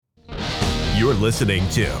You're listening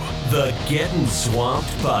to the Getting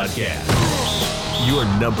Swamped Podcast, your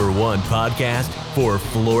number one podcast for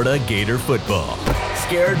Florida Gator football.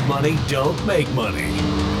 Scared money don't make money.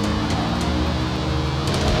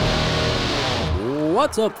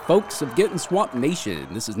 What's up, folks of Getting Swamped Nation?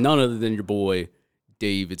 This is none other than your boy,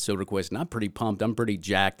 David Soderquist, and I'm pretty pumped. I'm pretty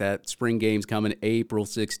jacked. That spring game's coming April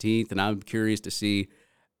 16th, and I'm curious to see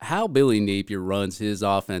how Billy Napier runs his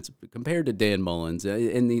offense compared to Dan Mullen's.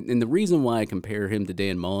 And the reason why I compare him to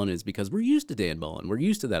Dan Mullen is because we're used to Dan Mullen. We're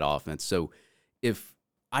used to that offense. So if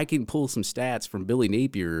I can pull some stats from Billy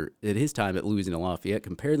Napier at his time at Louisiana Lafayette,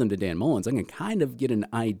 compare them to Dan Mullen's, I can kind of get an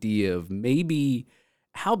idea of maybe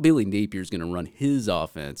how Billy Napier is going to run his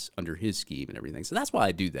offense under his scheme and everything. So that's why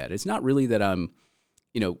I do that. It's not really that I'm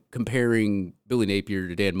comparing Billy Napier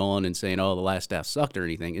to Dan Mullen and saying, oh, the last staff sucked or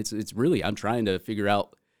anything. It's really, I'm trying to figure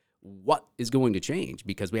out what is going to change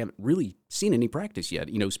because we haven't really seen any practice yet.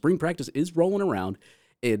 Spring practice is rolling around.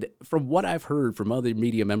 And from what I've heard from other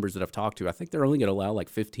media members that I've talked to, I think they're only going to allow like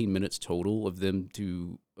 15 minutes total of them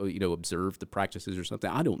to, observe the practices or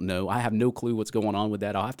something. I don't know. I have no clue what's going on with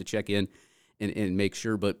that. I'll have to check in and make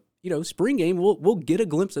sure. But, spring game, we'll get a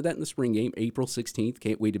glimpse of that in the spring game, April 16th.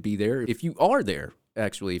 Can't wait to be there. If you are there,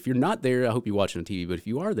 actually, if you're not there, I hope you watch it on TV. But if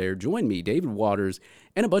you are there, join me, David Waters,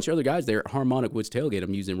 and a bunch of other guys there at Harmonic Woods Tailgate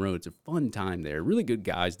on Museum Road. It's a fun time there. Really good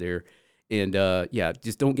guys there. And,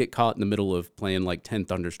 just don't get caught in the middle of playing like 10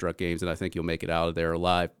 Thunderstruck games, and I think you'll make it out of there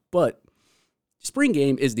alive. But spring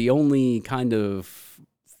game is the only kind of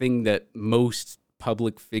thing that most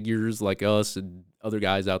public figures like us and other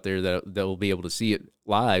guys out there that will be able to see it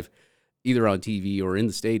live, either on TV or in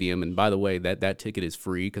the stadium. And by the way, that ticket is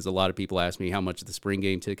free because a lot of people ask me how much of the spring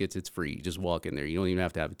game tickets. It's free. You just walk in there. You don't even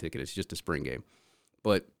have to have a ticket. It's just a spring game.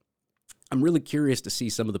 But I'm really curious to see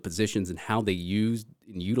some of the positions and how they use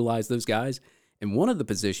and utilize those guys. And one of the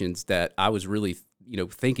positions that I was really,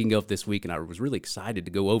 thinking of this week and I was really excited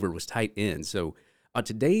to go over was tight end. So on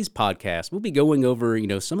today's podcast, we'll be going over,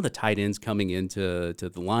 some of the tight ends coming into the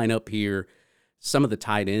lineup here, some of the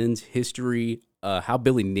tight ends history, how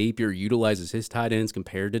Billy Napier utilizes his tight ends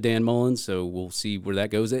compared to Dan Mullen. So we'll see where that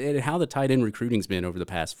goes, and how the tight end recruiting's been over the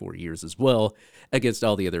past 4 years as well against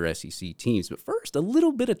all the other SEC teams. But first, a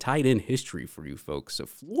little bit of tight end history for you folks. So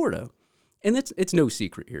Florida, and it's no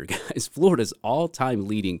secret here, guys, Florida's all-time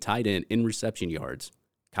leading tight end in reception yards,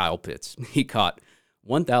 Kyle Pitts. He caught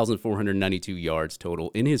 1,492 yards total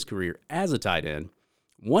in his career as a tight end,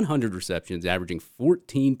 100 receptions, averaging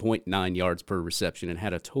 14.9 yards per reception, and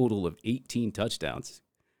had a total of 18 touchdowns.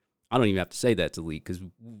 I don't even have to say that's elite because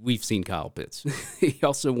we've seen Kyle Pitts. He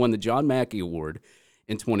also won the John Mackey Award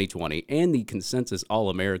in 2020 and the Consensus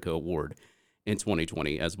All-America Award in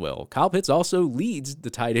 2020 as well. Kyle Pitts also leads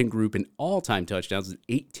the tight end group in all-time touchdowns with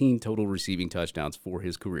 18 total receiving touchdowns for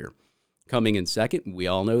his career. Coming in second, we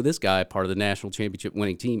all know this guy, part of the national championship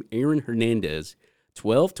winning team, Aaron Hernandez,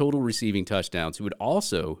 12 total receiving touchdowns, who would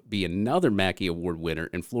also be another Mackey Award winner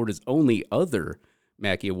and Florida's only other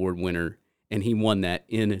Mackey Award winner, and he won that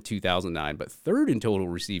in 2009. But third in total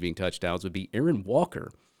receiving touchdowns would be Aaron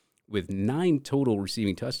Walker with 9 total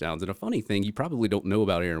receiving touchdowns. And a funny thing, you probably don't know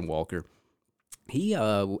about Aaron Walker, he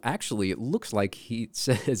actually, it looks like he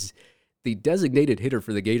says the designated hitter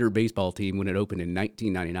for the Gator baseball team when it opened in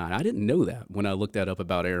 1999. I didn't know that when I looked that up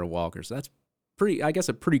about Aaron Walker, so that's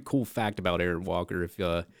a pretty cool fact about Aaron Walker. If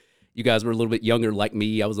you guys were a little bit younger like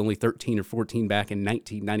me, I was only 13 or 14 back in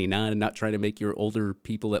 1999, and not trying to make your older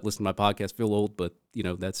people that listen to my podcast feel old, but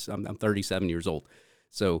I'm 37 years old.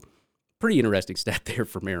 So pretty interesting stat there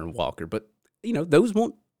from Aaron Walker. But they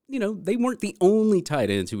weren't the only tight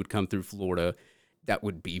ends who would come through Florida that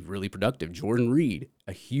would be really productive. Jordan Reed,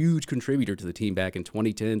 a huge contributor to the team back in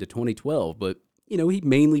 2010 to 2012, but he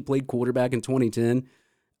mainly played quarterback in 2010.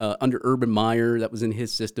 Under Urban Meyer, that was in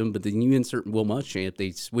his system, but then you insert Will Muschamp,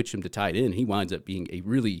 they switch him to tight end. He winds up being a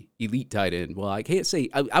really elite tight end. Well, I can't say,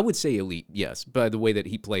 I would say elite, yes, by the way that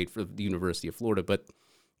he played for the University of Florida, but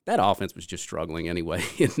that offense was just struggling anyway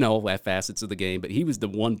in all facets of the game. But he was the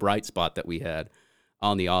one bright spot that we had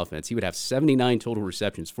on the offense. He would have 79 total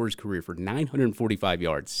receptions for his career for 945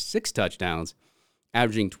 yards, 6 touchdowns,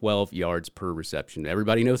 averaging 12 yards per reception.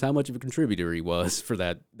 Everybody knows how much of a contributor he was for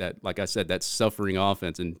that like I said, that suffering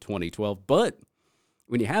offense in 2012. But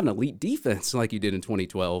when you have an elite defense like you did in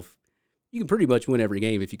 2012, you can pretty much win every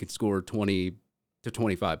game if you can score 20 to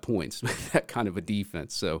 25 points with that kind of a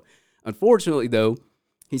defense. So unfortunately, though,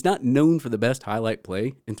 he's not known for the best highlight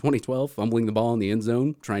play in 2012, fumbling the ball in the end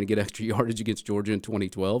zone, trying to get extra yardage against Georgia in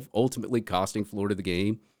 2012, ultimately costing Florida the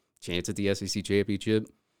game, chance at the SEC championship.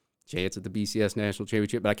 chance at the BCS National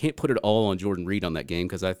Championship, but I can't put it all on Jordan Reed on that game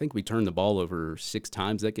because I think we turned the ball over 6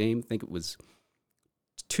 times that game. I think it was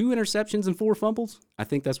 2 interceptions and 4 fumbles. I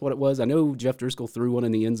think that's what it was. I know Jeff Driscoll threw one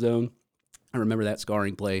in the end zone. I remember that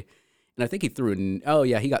scarring play. And I think he threw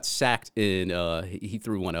he got sacked and he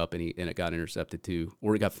threw one up and it got intercepted too.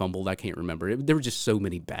 Or it got fumbled. I can't remember. There were just so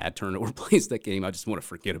many bad turnover plays that game. I just want to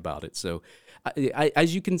forget about it. So I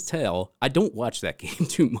as you can tell, I don't watch that game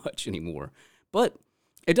too much anymore. But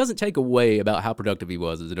it doesn't take away about how productive he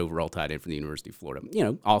was as an overall tight end for the University of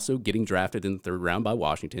Florida. Also getting drafted in the 3rd round by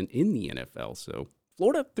Washington in the NFL. So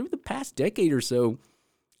Florida, through the past decade or so,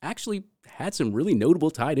 actually had some really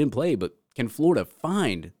notable tight end play, but can Florida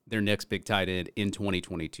find their next big tight end in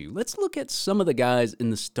 2022? Let's look at some of the guys in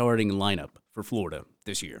the starting lineup for Florida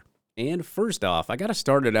this year. And first off, I got to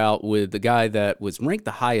start it out with the guy that was ranked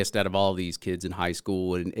the highest out of all these kids in high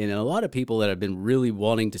school, and a lot of people that have been really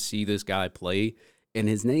wanting to see this guy play, and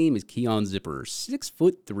his name is Keon Zipper,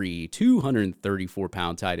 6'3",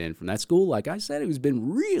 234-pound tight end from that school. Like I said, who's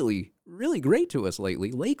been really, really great to us lately,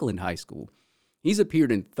 Lakeland High School. He's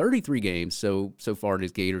appeared in 33 games so far in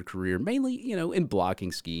his Gator career, mainly, in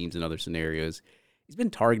blocking schemes and other scenarios. He's been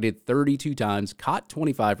targeted 32 times, caught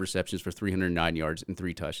 25 receptions for 309 yards and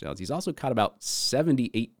 3 touchdowns. He's also caught about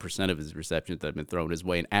 78% of his receptions that have been thrown his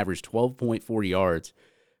way and averaged 12.4 yards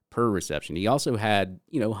per reception. He also had,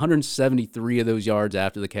 173 of those yards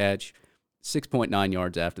after the catch, 6.9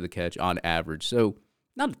 yards after the catch on average. So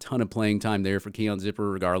not a ton of playing time there for Keon Zipper,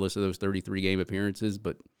 regardless of those 33 game appearances,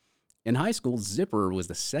 but in high school, Zipper was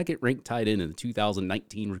the 2nd-ranked tight end in the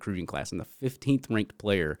 2019 recruiting class and the 15th-ranked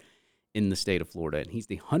player in the state of Florida. And he's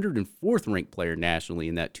the 104th-ranked player nationally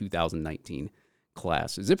in that 2019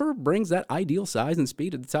 class. Zipper brings that ideal size and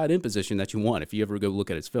speed at the tight end position that you want if you ever go look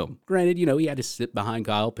at his film. Granted, he had to sit behind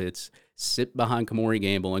Kyle Pitts, sit behind Kamori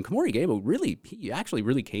Gamble, and Kamori Gamble he actually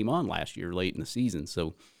really came on last year late in the season.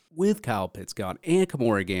 So with Kyle Pitts gone and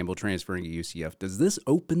Kamori Gamble transferring to UCF, does this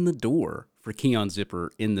open the door for Keon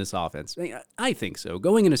Zipper in this offense? I think so.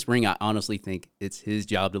 Going into spring, I honestly think it's his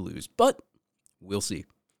job to lose, but we'll see.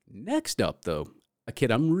 Next up, though, a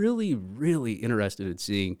kid I'm really, really interested in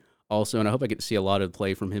seeing also, and I hope I get to see a lot of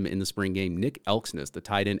play from him in the spring game, Nick Elksnis, the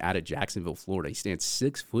tight end out of Jacksonville, Florida. He stands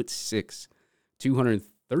 6'6",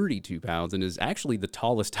 232 pounds, and is actually the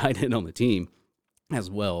tallest tight end on the team as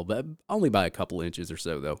well, but only by a couple inches or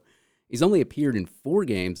so, though. He's only appeared in 4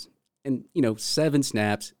 games and, 7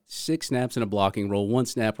 snaps, 6 snaps in a blocking role, 1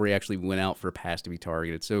 snap where he actually went out for a pass to be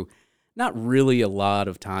targeted. So not really a lot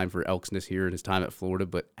of time for Elksnis here in his time at Florida,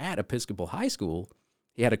 but at Episcopal High School,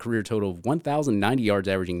 he had a career total of 1,090 yards,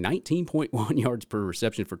 averaging 19.1 yards per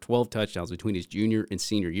reception for 12 touchdowns between his junior and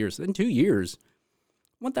senior years. So in 2 years,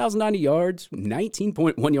 1,090 yards,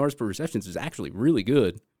 19.1 yards per reception is actually really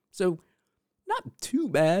good. So not too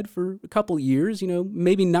bad for a couple of years,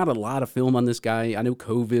 maybe not a lot of film on this guy. I know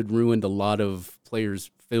COVID ruined a lot of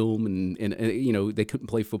players' film and they couldn't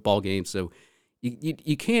play football games. So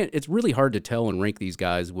you can't, it's really hard to tell and rank these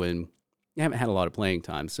guys when you haven't had a lot of playing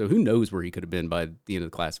time. So who knows where he could have been by the end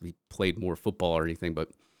of the class if he played more football or anything. But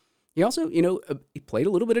he also, he played a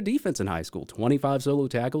little bit of defense in high school, 25 solo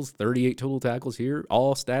tackles, 38 total tackles here.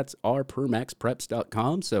 All stats are per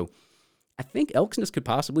maxpreps.com. So I think Elksnis could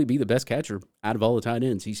possibly be the best catcher out of all the tight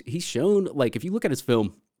ends. He's shown, if you look at his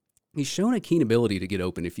film, he's shown a keen ability to get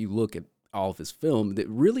open. If you look at all of his film, that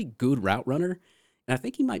really good route runner. And I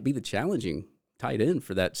think he might be the challenging tight end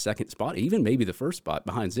for that second spot, even maybe the first spot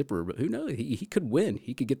behind Zipper. But who knows? He could win.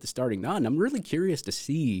 He could get the starting nod. And I'm really curious to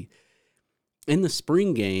see in the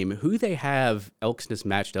spring game who they have Elksnis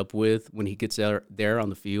matched up with when he gets there on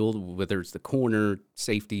the field, whether it's the corner,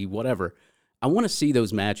 safety, whatever. I want to see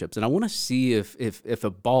those matchups, and I want to see if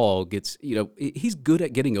a ball gets, he's good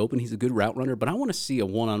at getting open. He's a good route runner, but I want to see a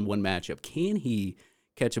one-on-one matchup. Can he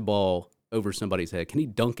catch a ball over somebody's head? Can he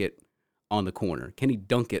dunk it on the corner? Can he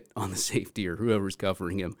dunk it on the safety or whoever's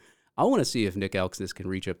covering him? I want to see if Nick Elksnis can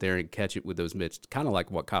reach up there and catch it with those mitts, kind of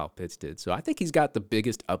like what Kyle Pitts did. So I think he's got the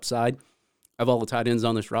biggest upside of all the tight ends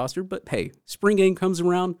on this roster, but hey, spring game comes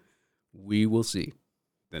around, we will see.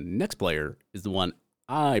 The next player is the one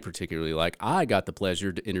I particularly like. I got the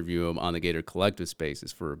pleasure to interview him on the Gator Collective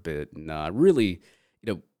Spaces for a bit, and really,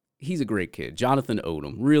 he's a great kid. Jonathan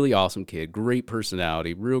Odom, really awesome kid, great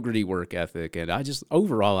personality, real gritty work ethic, and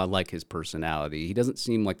overall, I like his personality. He doesn't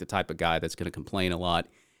seem like the type of guy that's going to complain a lot.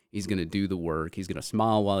 He's going to do the work. He's going to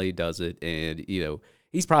smile while he does it, and,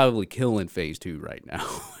 he's probably killing phase 2 right now.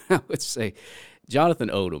 I would say Jonathan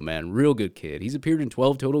Odom, man, real good kid. He's appeared in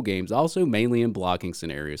 12 total games, also mainly in blocking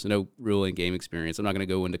scenarios, so no real in-game experience. I'm not going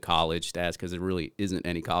to go into college stats because there really isn't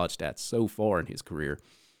any college stats so far in his career.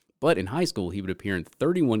 But in high school, he would appear in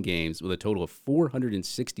 31 games with a total of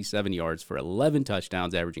 467 yards for 11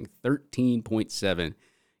 touchdowns, averaging 13.7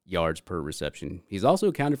 yards per reception. He's also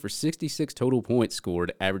accounted for 66 total points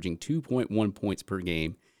scored, averaging 2.1 points per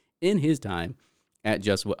game in his time at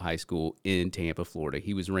Jesuit High School in Tampa, Florida.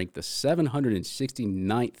 He was ranked the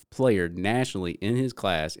 769th player nationally in his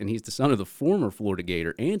class, and he's the son of the former Florida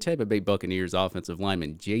Gator and Tampa Bay Buccaneers offensive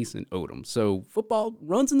lineman Jason Odom. So football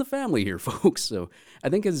runs in the family here, folks. So I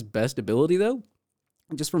think his best ability, though,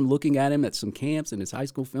 just from looking at him at some camps and his high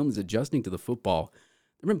school film, is adjusting to the football.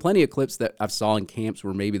 There have been plenty of clips that I've saw in camps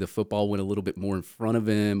where maybe the football went a little bit more in front of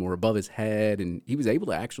him or above his head, and he was able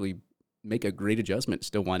to actually make a great adjustment and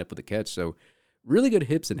still wind up with a catch. So really good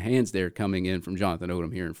hips and hands there coming in from Jonathan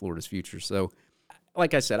Odom here in Florida's future. So,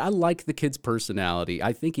 like I said, I like the kid's personality.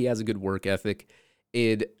 I think he has a good work ethic.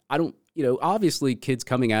 And I don't, obviously kids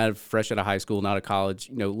coming fresh out of high school, not a college,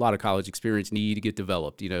 a lot of college experience need to get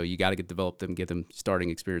developed. You got to get developed and get them starting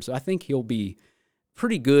experience. So I think he'll be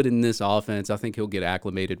pretty good in this offense. I think he'll get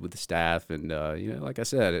acclimated with the staff. And, like I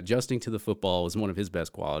said, adjusting to the football is one of his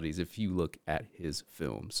best qualities if you look at his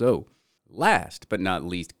film. So, last but not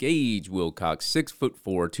least, Gage Wilcox, 6'4",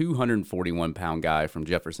 241-pound guy from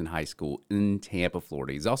Jefferson High School in Tampa,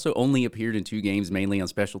 Florida. He's also only appeared in 2 games, mainly on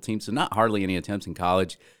special teams, so not hardly any attempts in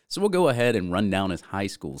college. So we'll go ahead and run down his high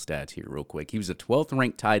school stats here real quick. He was the 12th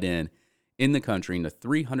ranked tight end in the country and the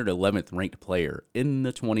 311th ranked player in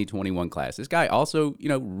the 2021 class. This guy also,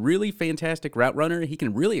 really fantastic route runner. He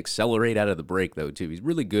can really accelerate out of the break, though, too. He's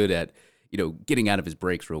really good at getting out of his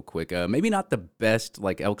breaks real quick. Maybe not the best,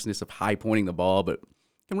 elksness of high pointing the ball, but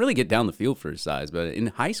can really get down the field for his size. But in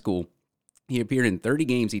high school, he appeared in 30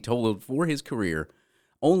 games. He totaled for his career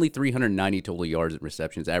only 390 total yards and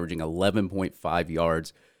receptions, averaging 11.5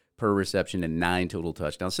 yards per reception and 9 total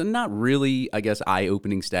touchdowns. So not really,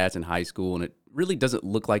 eye-opening stats in high school, and it really doesn't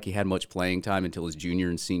look like he had much playing time until his junior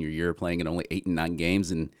and senior year, playing in only 8 and 9 games.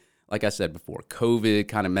 And like I said before, COVID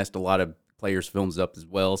kind of messed a lot of players' films up as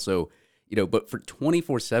well. So, but for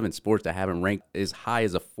 24/7 Sports to have him ranked as high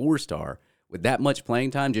as a 4-star with that much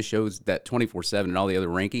playing time just shows that 24/7 and all the other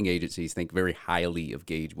ranking agencies think very highly of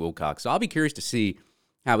Gage Wilcox. So I'll be curious to see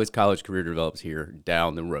how his college career develops here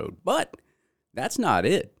down the road. But that's not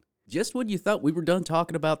it. Just when you thought we were done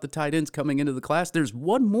talking about the tight ends coming into the class, there's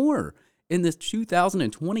one more in this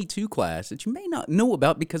 2022 class that you may not know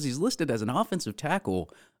about because he's listed as an offensive tackle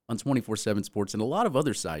on 24/7 Sports and a lot of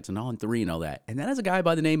other sites and On3 and all that. And that is a guy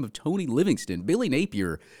by the name of Tony Livingston. Billy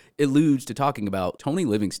Napier alludes to talking about Tony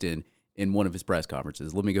Livingston in one of his press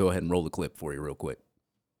conferences. Let me go ahead and roll the clip for you real quick.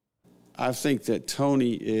 I think that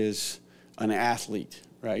Tony is an athlete,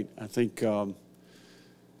 right? I think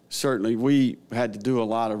certainly we had to do a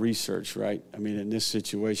lot of research, right? I mean, in this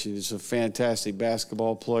situation, he's a fantastic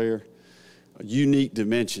basketball player. Unique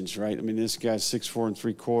dimensions, right? I mean, this guy's 6'4" and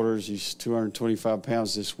 3/4. He's 225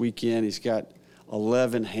 pounds this weekend. He's got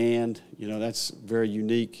 11 hand. That's very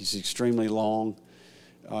unique. He's extremely long,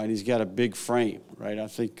 and he's got a big frame, right? I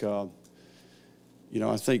think, I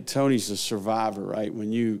think Tony's a survivor, right?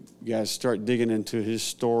 When you guys start digging into his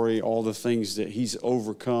story, all the things that he's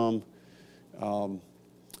overcome.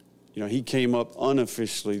 He came up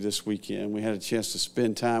unofficially this weekend. We had a chance to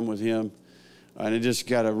spend time with him. And I just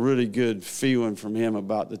got a really good feeling from him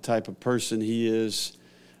about the type of person he is.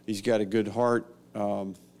 He's got a good heart,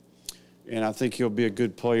 and I think he'll be a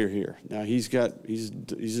good player here. Now he's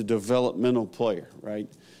a developmental player, right?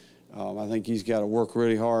 I think he's got to work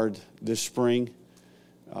really hard this spring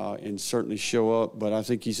and certainly show up. But I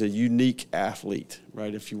think he's a unique athlete,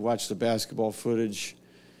 right? If you watch the basketball footage,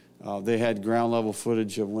 they had ground level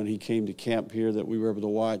footage of when he came to camp here that we were able to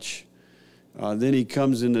watch. Then he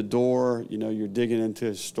comes in the door, you're digging into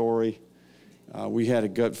his story. We had a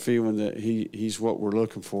gut feeling that he's what we're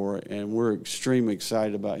looking for, and we're extremely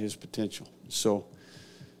excited about his potential. So,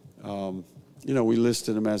 we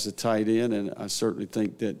listed him as a tight end, and I certainly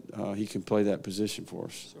think that he can play that position for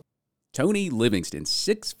us. Tony Livingston,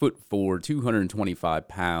 6'4",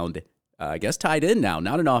 225-pound, tight end now,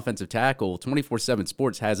 not an offensive tackle. 24/7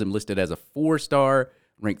 Sports has him listed as a 4-star.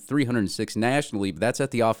 Ranked 306 nationally, but that's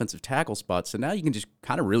at the offensive tackle spot. So now you can just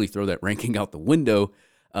kind of really throw that ranking out the window.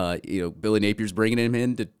 Billy Napier's bringing him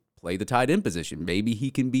in to play the tight end position. Maybe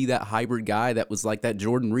he can be that hybrid guy that was like that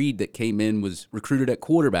Jordan Reed that came in, was recruited at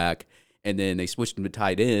quarterback, and then they switched him to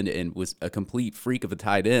tight end and was a complete freak of a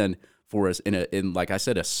tight end for us in like I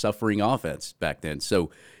said, a suffering offense back then.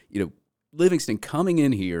 So, Livingston coming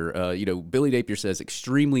in here, Billy Napier says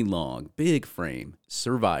extremely long, big frame,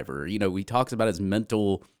 survivor. He talks about his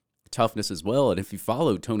mental toughness as well. And if you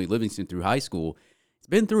follow Tony Livingston through high school, he's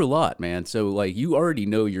been through a lot, man. So, you already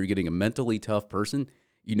know you're getting a mentally tough person.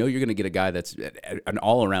 you know you're going to get a guy that's an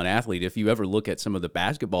all-around athlete. If you ever look at some of the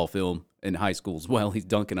basketball film in high school as well, he's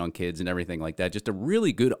dunking on kids and everything like that. Just a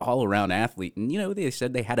really good all-around athlete. And, they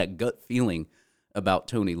said they had a gut feeling about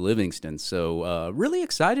Tony Livingston. So really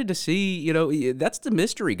excited to see, that's the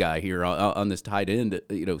mystery guy here on this tight end,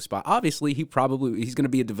 spot. Obviously, he's going to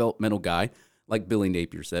be a developmental guy, like Billy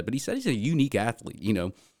Napier said, but he said he's a unique athlete,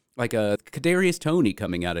 like a Kadarius Toney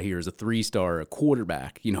coming out of here as a 3-star, a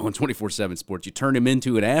quarterback, on 24/7 Sports. You turn him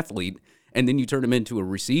into an athlete, and then you turn him into a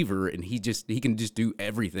receiver, and he can just do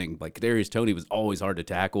everything. Like Kadarius Toney was always hard to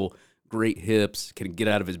tackle, great hips, can get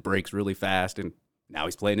out of his breaks really fast, and now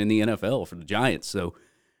he's playing in the NFL for the Giants. So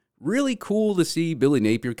really cool to see Billy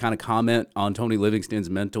Napier kind of comment on Tony Livingston's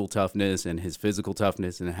mental toughness and his physical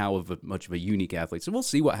toughness and how much of a unique athlete. So we'll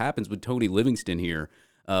see what happens with Tony Livingston here.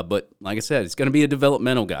 But like I said, it's going to be a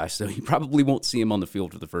developmental guy, so you probably won't see him on the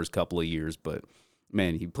field for the first couple of years. But,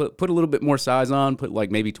 man, he put a little bit more size on, put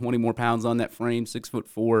like maybe 20 more pounds on that frame,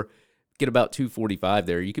 6'4", get about 245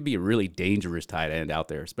 there. You could be a really dangerous tight end out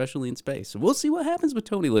there, especially in space. So we'll see what happens with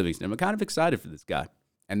Tony Livingston. I'm kind of excited for this guy.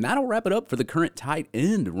 And that'll wrap it up for the current tight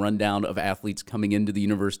end rundown of athletes coming into the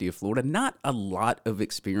University of Florida. Not a lot of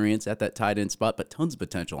experience at that tight end spot, but tons of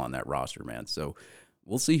potential on that roster, man. So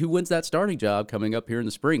we'll see who wins that starting job coming up here in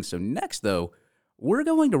the spring. So next, though, we're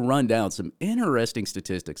going to run down some interesting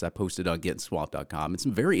statistics I posted on GettingSwamped.com and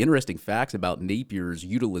some very interesting facts about Napier's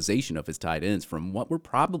utilization of his tight ends from what we're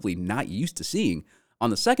probably not used to seeing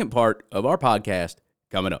on the second part of our podcast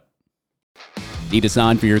coming up. Need a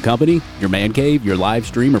sign for your company, your man cave, your live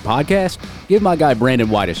stream, or podcast? Give my guy Brandon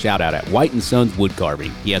White a shout out at White & Sons Wood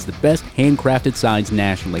Carving. He has the best handcrafted signs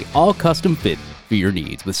nationally, all custom fit for your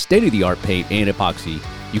needs. With state-of-the-art paint and epoxy,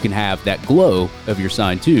 you can have that glow of your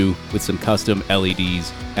sign too with some custom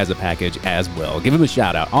LEDs as a package as well. Give him a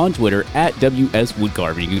shout out on Twitter at WS Wood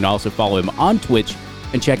Carving. You can also follow him on Twitch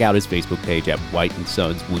and check out his Facebook page at White &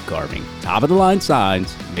 Sons Wood Carving. Top of the line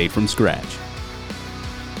signs made from scratch.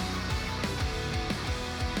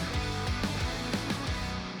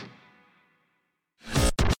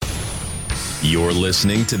 You're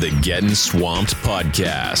listening to the Getting Swamped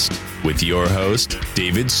podcast with your host,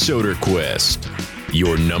 David Soderquist,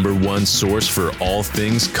 your number one source for all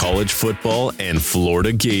things college football and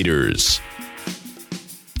Florida Gators.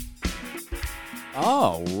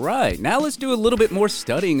 All right, now let's do a little bit more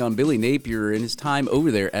studying on Billy Napier and his time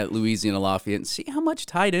over there at Louisiana Lafayette and see how much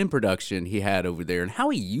tight end production he had over there and how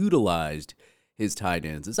he utilized his tight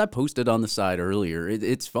ends. As I posted on the side earlier,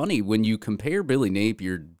 it's funny when you compare Billy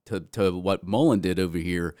Napier to what Mullen did over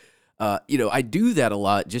here. I do that a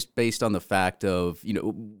lot just based on the fact of,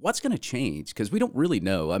 what's going to change because we don't really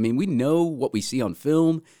know. I mean, we know what we see on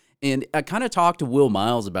film. And I kind of talked to Will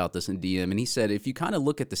Miles about this in DM, and he said if you kind of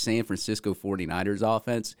look at the San Francisco 49ers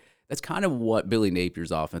offense, that's kind of what Billy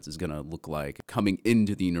Napier's offense is going to look like coming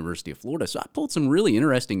into the University of Florida. So I pulled some really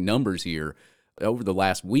interesting numbers here over the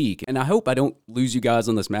last week, and I hope I don't lose you guys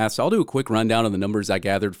on this math. So I'll do a quick rundown of the numbers I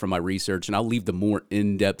gathered from my research, and I'll leave the more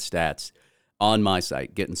in-depth stats on my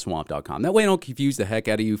site, gettingswamped.com. That way I don't confuse the heck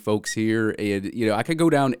out of you folks here. And, I could go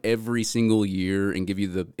down every single year and give you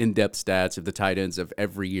the in-depth stats of the tight ends of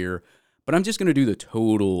every year, but I'm just going to do the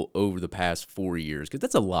total over the past 4 years because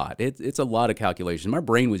that's a lot. It's a lot of calculation. My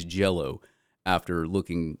brain was jello after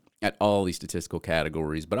looking at all these statistical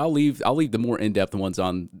categories, but I'll leave the more in-depth ones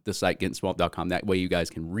on the site, gettingswamped.com. That way you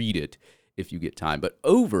guys can read it if you get time. But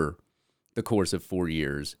over the course of 4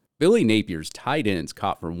 years, Billy Napier's tight ends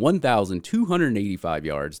caught for 1,285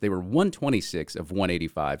 yards. They were 126 of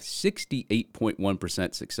 185,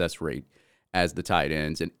 68.1% success rate as the tight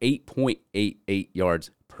ends, and 8.88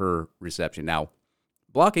 yards per reception. Now,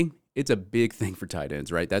 blocking, it's a big thing for tight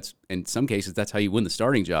ends, right? That's in some cases, that's how you win the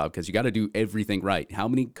starting job because you got to do everything right. How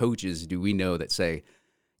many coaches do we know that say,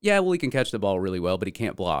 yeah, well, he can catch the ball really well, but he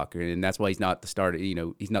can't block, and that's why he's not the starter.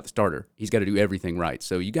 He's not the starter. He's got to do everything right.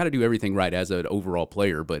 So you got to do everything right as an overall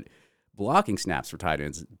player, but blocking snaps for tight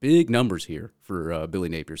ends, big numbers here for Billy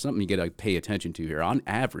Napier, something you got to pay attention to here. On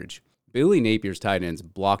average, Billy Napier's tight ends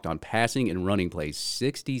blocked on passing and running plays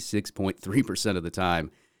 66.3% of the time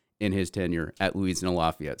in his tenure at Louisiana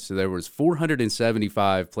Lafayette. So there was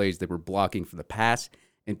 475 plays that were blocking for the pass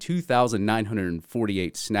and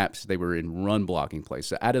 2,948 snaps they were in run blocking plays.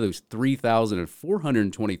 So out of those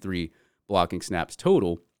 3,423 blocking snaps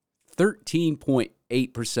total,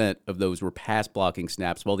 13.8% of those were pass blocking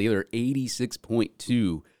snaps, while the other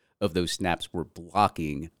 86.2 of those snaps were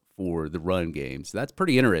blocking for the run game. So that's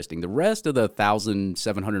pretty interesting. The rest of the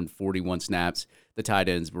 1,741 snaps, the tight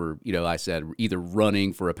ends were, I said, either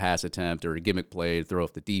running for a pass attempt or a gimmick play to throw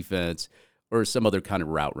off the defense, or some other kind of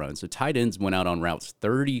route run. So tight ends went out on routes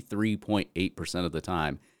 33.8% of the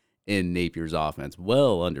time in Napier's offense,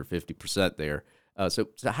 well under 50% there. So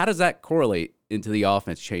how does that correlate into the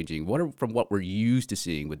offense changing? From what we're used to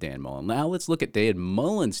seeing with Dan Mullen? Now let's look at Dan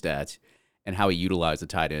Mullen's stats and how he utilized the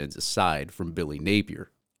tight ends aside from Billy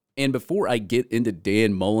Napier. And before I get into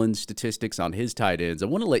Dan Mullen's statistics on his tight ends, I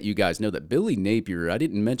want to let you guys know that Billy Napier, I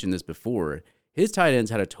didn't mention this before, his tight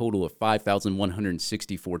ends had a total of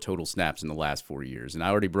 5,164 total snaps in the last 4 years. And I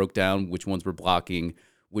already broke down which ones were blocking,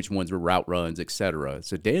 which ones were route runs, etc.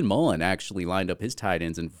 So Dan Mullen actually lined up his tight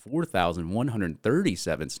ends in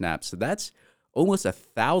 4,137 snaps. So that's almost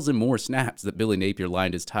 1,000 more snaps that Billy Napier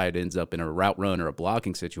lined his tight ends up in a route run or a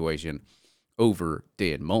blocking situation over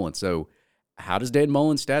Dan Mullen. So how does Dan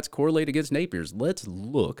Mullen's stats correlate against Napier's? Let's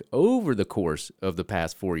look over the course of the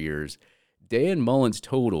past 4 years. Dan Mullen's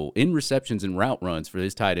total in receptions and route runs for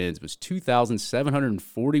his tight ends was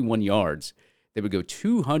 2,741 yards. They would go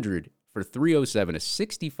 200 for 307, a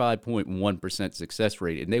 65.1% success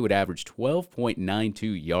rate, and they would average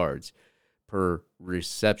 12.92 yards per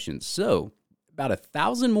reception. So about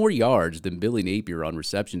 1,000 more yards than Billy Napier on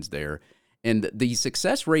receptions there. And the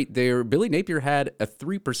success rate there, Billy Napier had a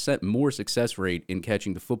 3% more success rate in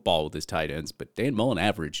catching the football with his tight ends, but Dan Mullen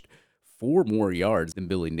averaged 4 more yards than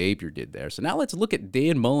Billy Napier did there. So now let's look at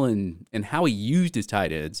Dan Mullen and how he used his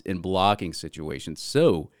tight ends in blocking situations.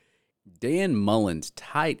 So Dan Mullen's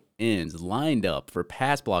tight ends lined up for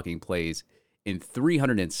pass blocking plays in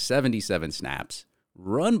 377 snaps.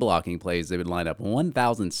 Run blocking plays, they would line up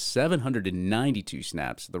 1,792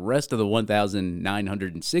 snaps. The rest of the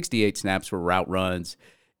 1,968 snaps were route runs,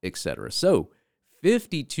 etc. So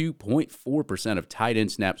 52.4% of tight end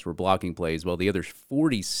snaps were blocking plays, while the other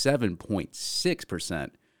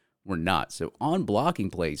 47.6% were not. So on blocking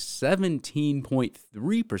plays,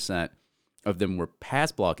 17.3% of them were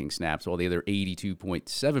pass blocking snaps, while the other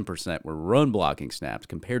 82.7% were run blocking snaps,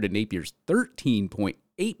 compared to Napier's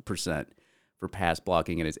 13.8% for pass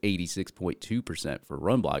blocking and his 86.2% for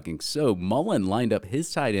run blocking. So Mullen lined up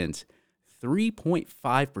his tight ends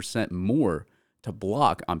 3.5% more to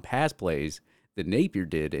block on pass plays than Napier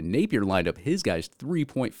did, and Napier lined up his guys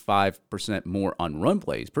 3.5% more on run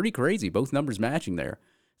plays. Pretty crazy, both numbers matching there.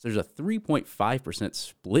 So there's a 3.5%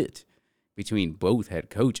 split between both head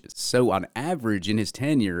coaches. So on average in his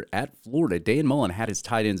tenure at Florida, Dan Mullen had his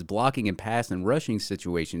tight ends blocking in pass and rushing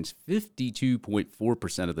situations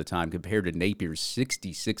 52.4% of the time compared to Napier's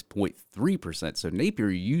 66.3%. So Napier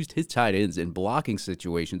used his tight ends in blocking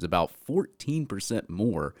situations about 14%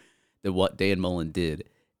 more than what Dan Mullen did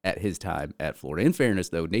at his time at Florida. In fairness,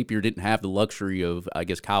 though, Napier didn't have the luxury of, I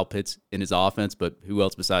guess, Kyle Pitts in his offense, but who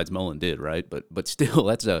else besides Mullen did, right? But still,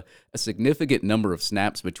 that's a significant number of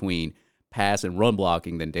snaps between pass and run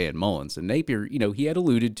blocking than Dan Mullen. So Napier, he had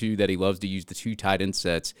alluded to that he loves to use the 2 tight end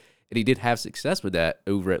sets, and he did have success with that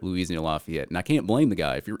over at Louisiana Lafayette. And I can't blame the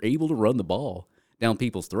guy. If you're able to run the ball down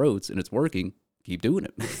people's throats and it's working, keep doing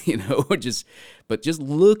it. But just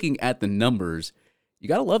looking at the numbers, you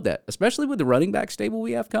got to love that, especially with the running back stable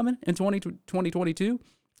we have coming in 2022,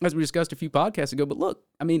 as we discussed a few podcasts ago. But look,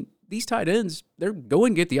 these tight ends, they're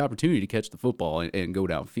going to get the opportunity to catch the football and go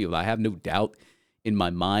downfield. I have no doubt in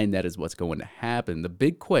my mind that is what's going to happen. The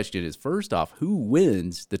big question is, first off, who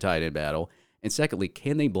wins the tight end battle? And secondly,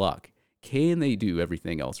 can they block? Can they do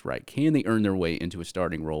everything else right? Can they earn their way into a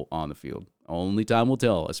starting role on the field? Only time will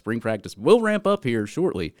tell. A spring practice will ramp up here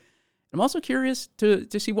shortly. I'm also curious to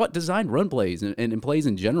see what designed run plays and plays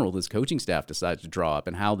in general this coaching staff decides to draw up,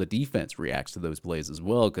 and how the defense reacts to those plays as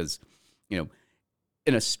well. Because,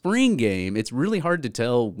 in a spring game, it's really hard to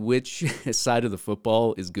tell which side of the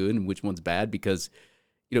football is good and which one's bad, because,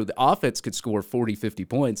 the offense could score 40, 50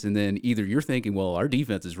 points, and then either you're thinking, well, our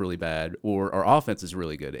defense is really bad, or our offense is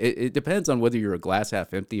really good. It depends on whether you're a glass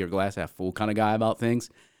half empty or glass half full kind of guy about things.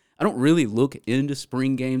 I don't really look into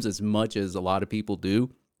spring games as much as a lot of people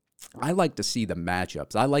do. I like to see the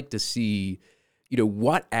matchups. I like to see,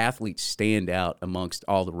 what athletes stand out amongst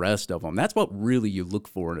all the rest of them. That's what really you look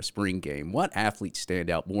for in a spring game. What athletes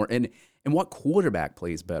stand out more, and what quarterback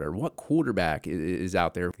plays better? What quarterback is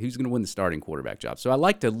out there? Who's going to win the starting quarterback job? So I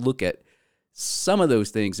like to look at some of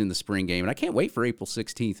those things in the spring game, and I can't wait for April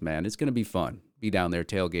 16th, man. It's going to be fun. Be down there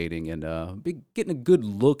tailgating and be getting a good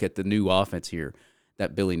look at the new offense here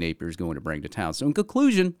that Billy Napier is going to bring to town. So in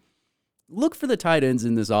conclusion, look for the tight ends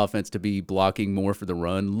in this offense to be blocking more for the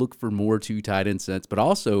run. Look for more 2 tight end sets, but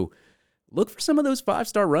also look for some of those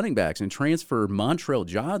 5-star running backs and transfer Montrell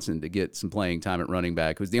Johnson to get some playing time at running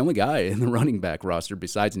back, who's the only guy in the running back roster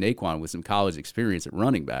besides Naquan with some college experience at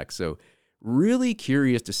running back. So really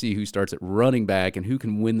curious to see who starts at running back and who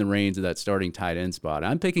can win the reins of that starting tight end spot.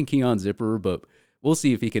 I'm picking Keon Zipper, but we'll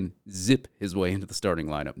see if he can zip his way into the starting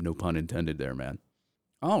lineup. No pun intended there, man.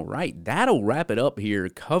 All right, that'll wrap it up here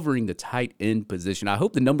covering the tight end position. I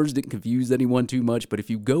hope the numbers didn't confuse anyone too much, but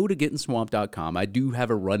if you go to gettenswamped.com, I do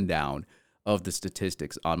have a rundown of the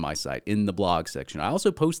statistics on my site in the blog section. I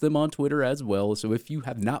also post them on Twitter as well, so if you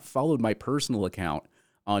have not followed my personal account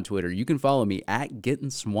on Twitter, you can follow me at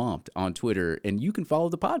Getting Swamped on Twitter, and you can follow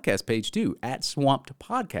the podcast page too, at Swamped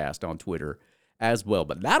Podcast on Twitter as well.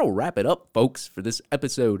 But that'll wrap it up, folks, for this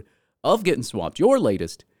episode of Getting Swamped, your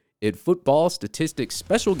latest in football, statistics,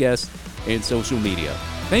 special guests, and social media.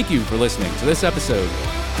 Thank you for listening to this episode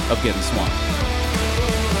of Getting Swamped.